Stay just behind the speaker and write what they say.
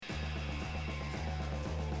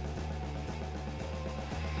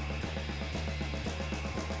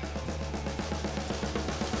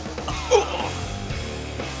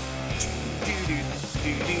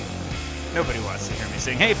Nobody wants to hear me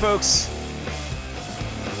sing. Hey, folks.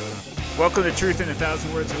 Welcome to Truth in a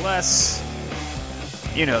Thousand Words or Less.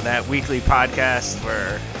 You know, that weekly podcast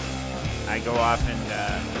where I go off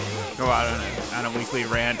and go out on a weekly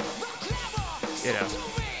rant. You know.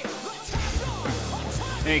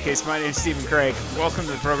 In any case, my name is Stephen Craig. Welcome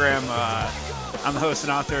to the program. I'm the host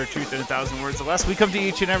and author of Truth in a Thousand Words or Less. We come to you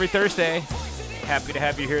each and every Thursday. Happy to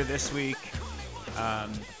have you here this week.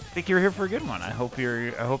 I think you're here for a good one. I hope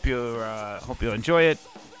you'll enjoy it.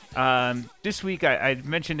 This week, I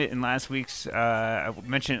mentioned it in last week's. I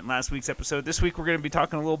mentioned it in last week's episode. This week, we're going to be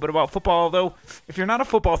talking a little bit about football. Although, if you're not a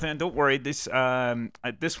football fan, don't worry. This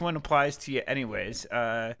one applies to you anyways.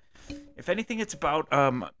 If anything, it's about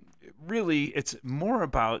really, it's more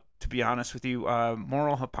about, to be honest with you,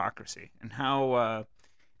 moral hypocrisy and how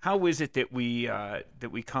is it that we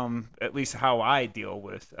come, at least how I deal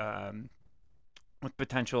with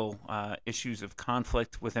potential issues of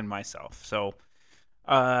conflict within myself. So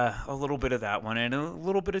a little bit of that one and a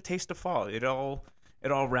little bit of taste of fall. It all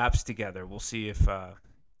wraps together. We'll see if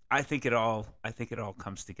I think it all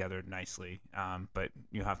comes together nicely. But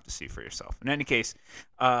you have to see for yourself. In any case,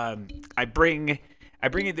 I bring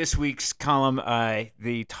in this week's column.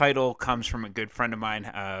 The title comes from a good friend of mine.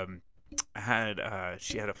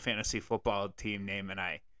 She had a fantasy football team name, and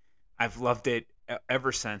I've loved it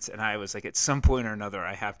ever since. And I was like, at some point or another,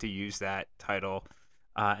 I have to use that title.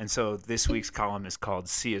 And so this week's column is called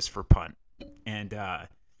C is for Punt. And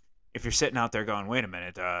if you're sitting out there going, wait a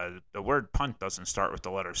minute, the word punt doesn't start with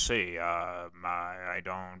the letter C. I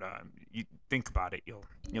don't. You think about it,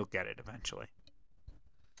 you'll get it eventually.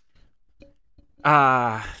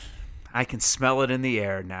 I can smell it in the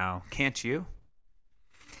air now, can't you?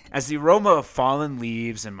 As the aroma of fallen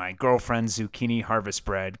leaves and my girlfriend's zucchini harvest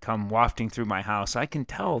bread come wafting through my house, I can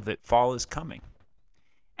tell that fall is coming.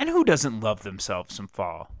 And who doesn't love themselves some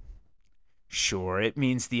fall? Sure, it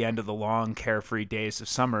means the end of the long, carefree days of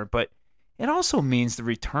summer, but it also means the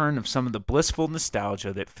return of some of the blissful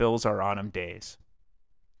nostalgia that fills our autumn days.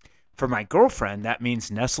 For my girlfriend, that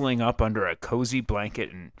means nestling up under a cozy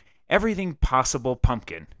blanket and everything possible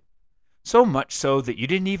pumpkin. So much so that you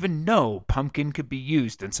didn't even know pumpkin could be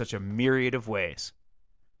used in such a myriad of ways.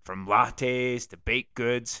 From lattes to baked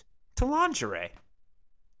goods to lingerie.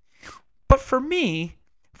 But for me,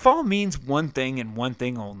 fall means one thing and one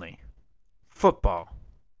thing only. Football.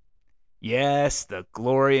 Yes, the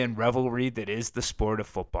glory and revelry that is the sport of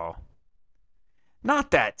football.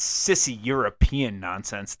 Not that sissy European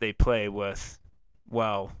nonsense they play with,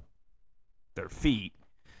 well, their feet.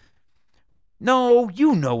 No,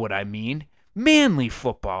 you know what I mean. Manly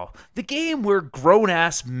football. The game where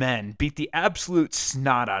grown-ass men beat the absolute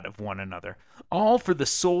snot out of one another, all for the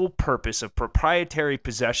sole purpose of proprietary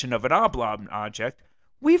possession of an oblong object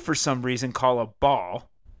we for some reason call a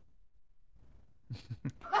ball.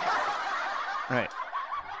 Right.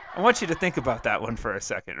 I want you to think about that one for a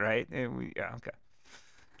second, right? Yeah, okay.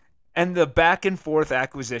 And the back and forth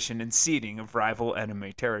acquisition and ceding of rival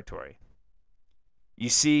enemy territory. You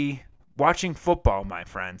see, watching football, my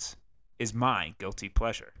friends, is my guilty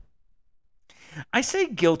pleasure. I say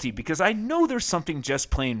guilty because I know there's something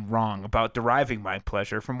just plain wrong about deriving my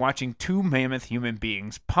pleasure from watching two mammoth human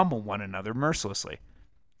beings pummel one another mercilessly.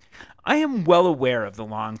 I am well aware of the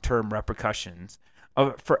long-term repercussions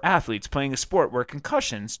for athletes playing a sport where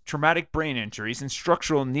concussions, traumatic brain injuries, and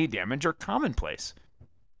structural knee damage are commonplace.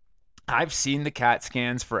 I've seen the CAT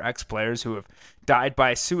scans for ex-players who have died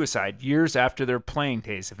by suicide years after their playing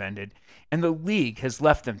days have ended, and the league has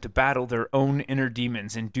left them to battle their own inner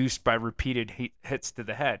demons induced by repeated hits to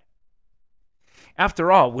the head.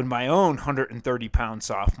 After all, when my own 130-pound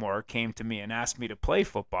sophomore came to me and asked me to play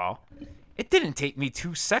football, it didn't take me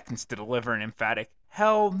 2 seconds to deliver an emphatic,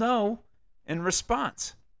 hell no, in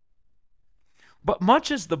response. But much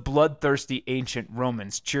as the bloodthirsty ancient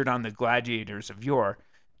Romans cheered on the gladiators of yore,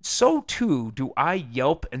 so too do I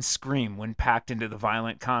yelp and scream when packed into the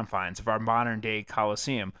violent confines of our modern-day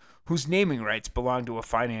Colosseum, whose naming rights belong to a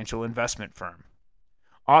financial investment firm.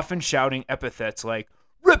 Often shouting epithets like,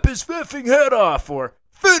 rip his effing head off, or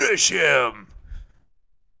finish him!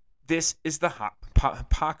 This is the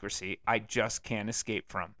hypocrisy I just can't escape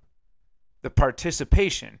from. The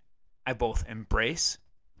participation I both embrace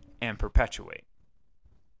and perpetuate.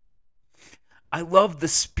 I love the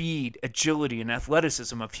speed, agility, and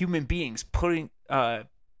athleticism of human beings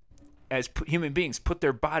human beings put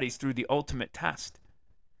their bodies through the ultimate test.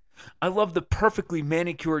 I love the perfectly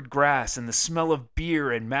manicured grass and the smell of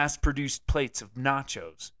beer and mass-produced plates of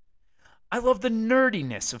nachos. I love the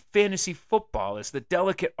nerdiness of fantasy football as the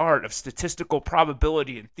delicate art of statistical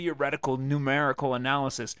probability and theoretical numerical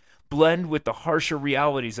analysis blend with the harsher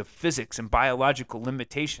realities of physics and biological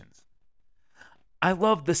limitations. I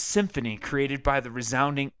love the symphony created by the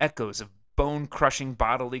resounding echoes of bone-crushing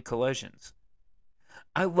bodily collisions.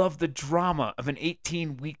 I love the drama of an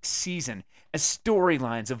 18-week season as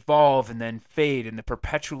storylines evolve and then fade in the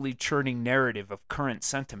perpetually churning narrative of current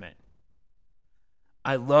sentiment.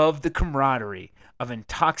 I love the camaraderie of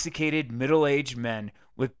intoxicated middle-aged men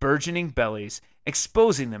with burgeoning bellies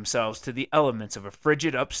exposing themselves to the elements of a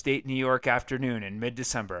frigid upstate New York afternoon in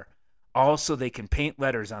mid-December, all so they can paint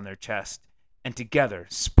letters on their chest and together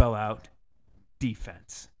spell out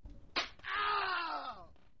defense.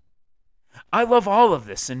 I love all of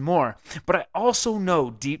this and more, but I also know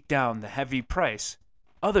deep down the heavy price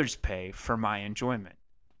others pay for my enjoyment.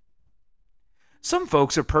 Some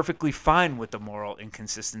folks are perfectly fine with the moral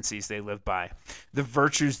inconsistencies they live by, the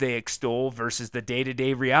virtues they extol versus the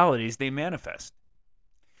day-to-day realities they manifest.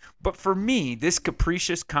 But for me, this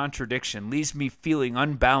capricious contradiction leaves me feeling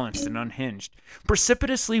unbalanced and unhinged,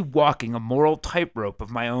 precipitously walking a moral tightrope of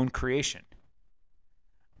my own creation.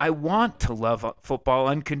 I want to love football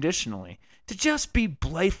unconditionally, to just be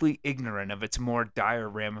blithely ignorant of its more dire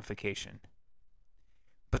ramification.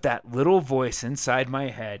 But that little voice inside my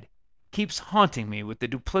head keeps haunting me with the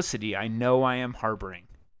duplicity I know I am harboring,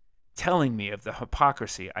 telling me of the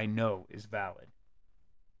hypocrisy I know is valid.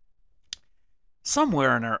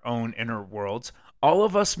 Somewhere in our own inner worlds, all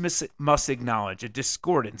of us must acknowledge a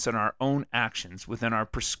discordance in our own actions within our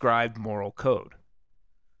prescribed moral code.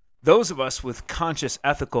 Those of us with conscious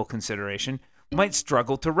ethical consideration might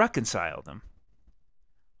struggle to reconcile them.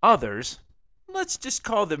 Others, let's just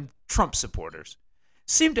call them Trump supporters,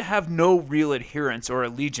 seem to have no real adherence or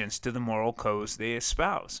allegiance to the moral codes they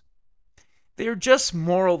espouse. They are just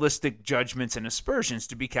moralistic judgments and aspersions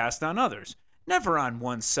to be cast on others, never on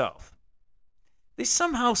oneself. They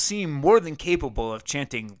somehow seem more than capable of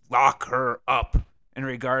chanting, "Lock her up," in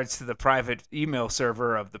regards to the private email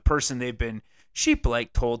server of the person they've been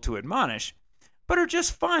sheep-like told to admonish, but are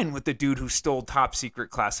just fine with the dude who stole top-secret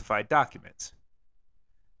classified documents.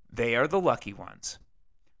 They are the lucky ones,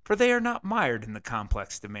 for they are not mired in the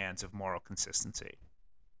complex demands of moral consistency.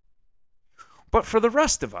 But for the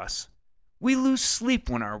rest of us, we lose sleep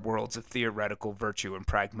when our worlds of theoretical virtue and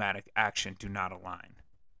pragmatic action do not align.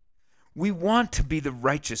 We want to be the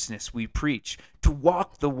righteousness we preach, to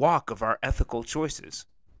walk the walk of our ethical choices.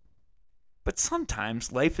 But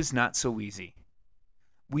sometimes life is not so easy.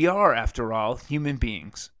 We are, after all, human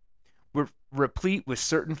beings. We're replete with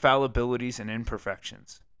certain fallibilities and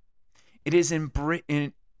imperfections. It is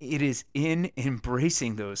in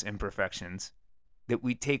embracing those imperfections that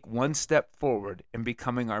we take one step forward in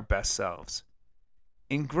becoming our best selves,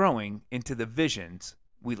 in growing into the visions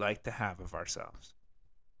we like to have of ourselves.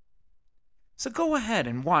 So go ahead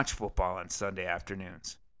and watch football on Sunday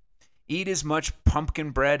afternoons. Eat as much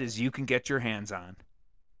pumpkin bread as you can get your hands on.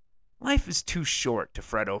 Life is too short to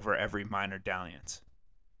fret over every minor dalliance.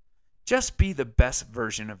 Just be the best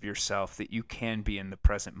version of yourself that you can be in the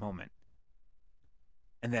present moment.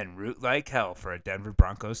 And then root like hell for a Denver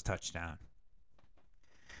Broncos touchdown.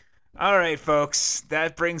 All right, folks,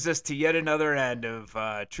 that brings us to yet another end of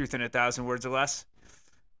Truth in 1,000 Words or Less.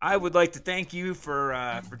 I would like to thank you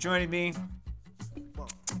for joining me.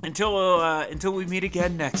 Until we meet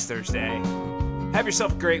again next Thursday, have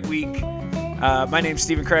yourself a great week. My name's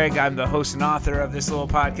Stephen Craig. I'm the host and author of this little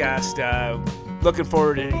podcast. Looking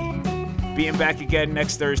forward to being back again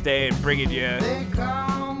next Thursday and bringing you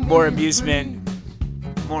more amusement,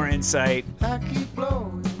 more insight,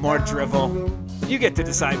 more drivel. You get to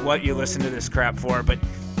decide what you listen to this crap for, but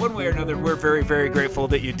one way or another, we're very, very grateful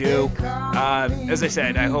that you do. As I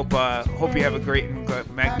said, I hope you have a great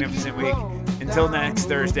and magnificent week. Until next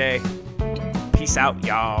Thursday, peace out,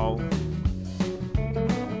 y'all.